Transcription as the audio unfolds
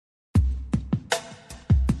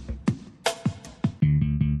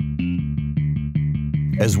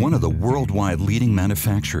As one of the worldwide leading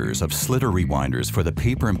manufacturers of slitter rewinders for the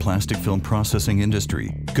paper and plastic film processing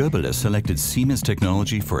industry, GOEBEL has selected Siemens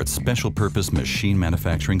technology for its special-purpose machine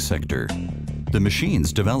manufacturing sector. The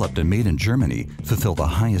machines, developed and made in Germany, fulfill the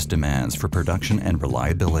highest demands for production and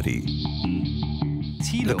reliability.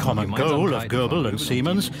 The common goal of GOEBEL and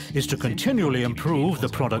Siemens is to continually improve the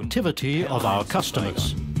productivity of our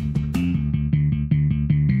customers.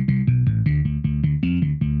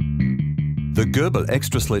 The GOEBEL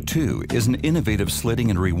Xtraslit 2 is an innovative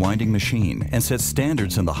slitting and rewinding machine and sets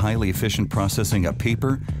standards in the highly efficient processing of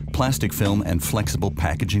paper, plastic film, and flexible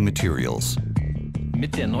packaging materials.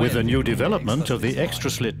 With the new development of the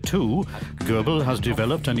Xtraslit 2, GOEBEL has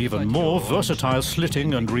developed an even more versatile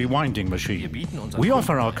slitting and rewinding machine. We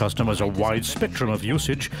offer our customers a wide spectrum of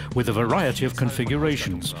usage with a variety of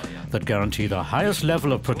configurations that guarantee the highest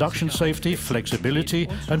level of production safety, flexibility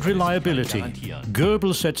and reliability.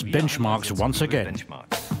 GOEBEL sets benchmarks once again.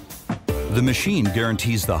 The machine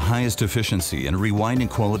guarantees the highest efficiency and rewinding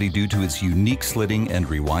quality due to its unique slitting and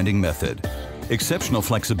rewinding method. Exceptional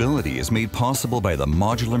flexibility is made possible by the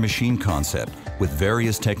modular machine concept with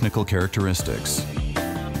various technical characteristics.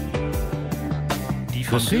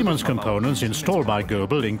 The Siemens components installed by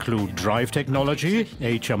GOEBEL include drive technology,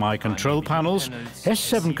 HMI control panels,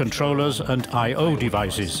 S7 controllers and I/O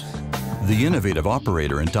devices. The innovative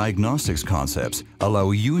operator and diagnostics concepts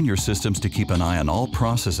allow you and your systems to keep an eye on all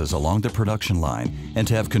processes along the production line and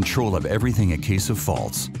to have control of everything in case of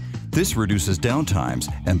faults. This reduces downtimes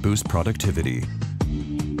and boosts productivity.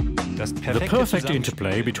 The perfect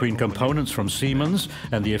interplay between components from Siemens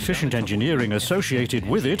and the efficient engineering associated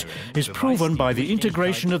with it is proven by the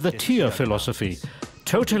integration of the tier philosophy,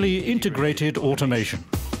 totally integrated automation.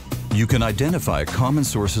 You can identify common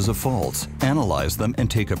sources of faults, analyze them, and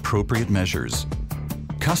take appropriate measures.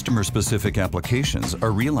 Customer-specific applications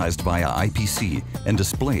are realized via IPC and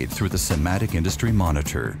displayed through the Semantic Industry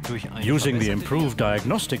Monitor. Using the improved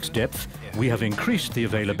diagnostics depth, we have increased the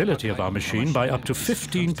availability of our machine by up to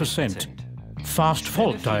 15%. Fast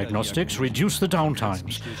fault diagnostics reduce the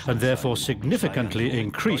downtimes and therefore significantly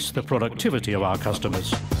increase the productivity of our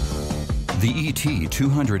customers. The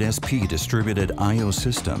ET200SP distributed I/O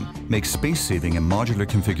system makes space-saving and modular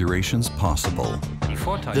configurations possible.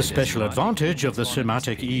 The special advantage of the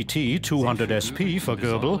Semantic ET200SP for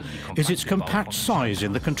GOEBEL is its compact size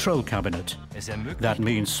in the control cabinet. That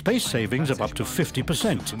means space savings of up to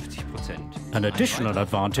 50%. An additional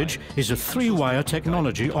advantage is a 3-wire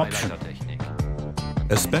technology option.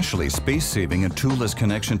 Especially space-saving and toolless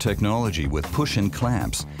connection technology with push-in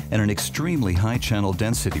clamps and an extremely high channel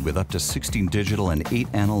density with up to 16 digital and 8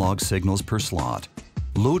 analog signals per slot.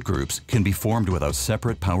 Load groups can be formed without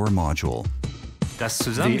separate power module.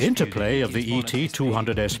 The interplay of the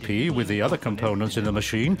ET200SP with the other components in the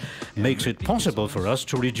machine makes it possible for us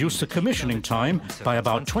to reduce the commissioning time by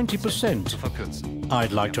about 20%.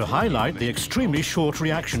 I'd like to highlight the extremely short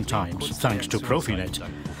reaction times, thanks to Profinet.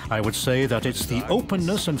 I would say that it's the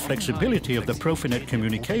openness and flexibility of the Profinet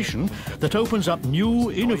communication that opens up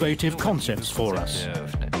new, innovative concepts for us.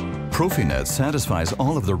 Profinet satisfies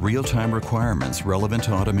all of the real-time requirements relevant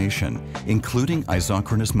to automation, including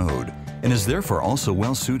isochronous mode, and is therefore also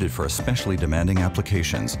well suited for especially demanding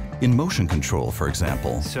applications, in motion control, for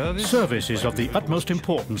example. Service is of the utmost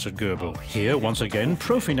importance at GOEBEL. Here, once again,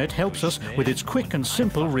 Profinet helps us with its quick and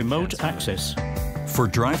simple remote access. For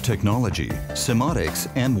drive technology, Siematics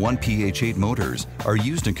M1PH8 motors are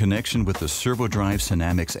used in connection with the servo-drive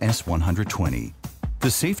Synamics S120. The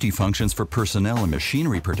safety functions for personnel and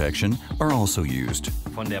machinery protection are also used.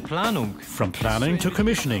 From planning to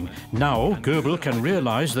commissioning, now GOEBEL can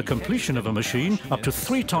realize the completion of a machine up to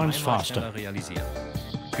 3 times faster.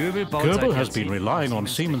 GOEBEL has been relying on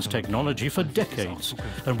Siemens technology for decades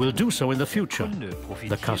and will do so in the future.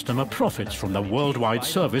 The customer profits from the worldwide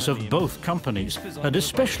service of both companies and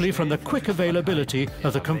especially from the quick availability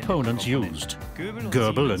of the components used.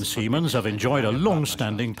 GOEBEL and Siemens have enjoyed a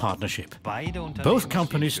long-standing partnership. Both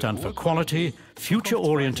companies stand for quality,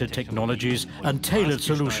 future-oriented technologies and tailored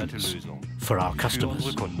solutions for our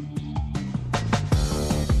customers.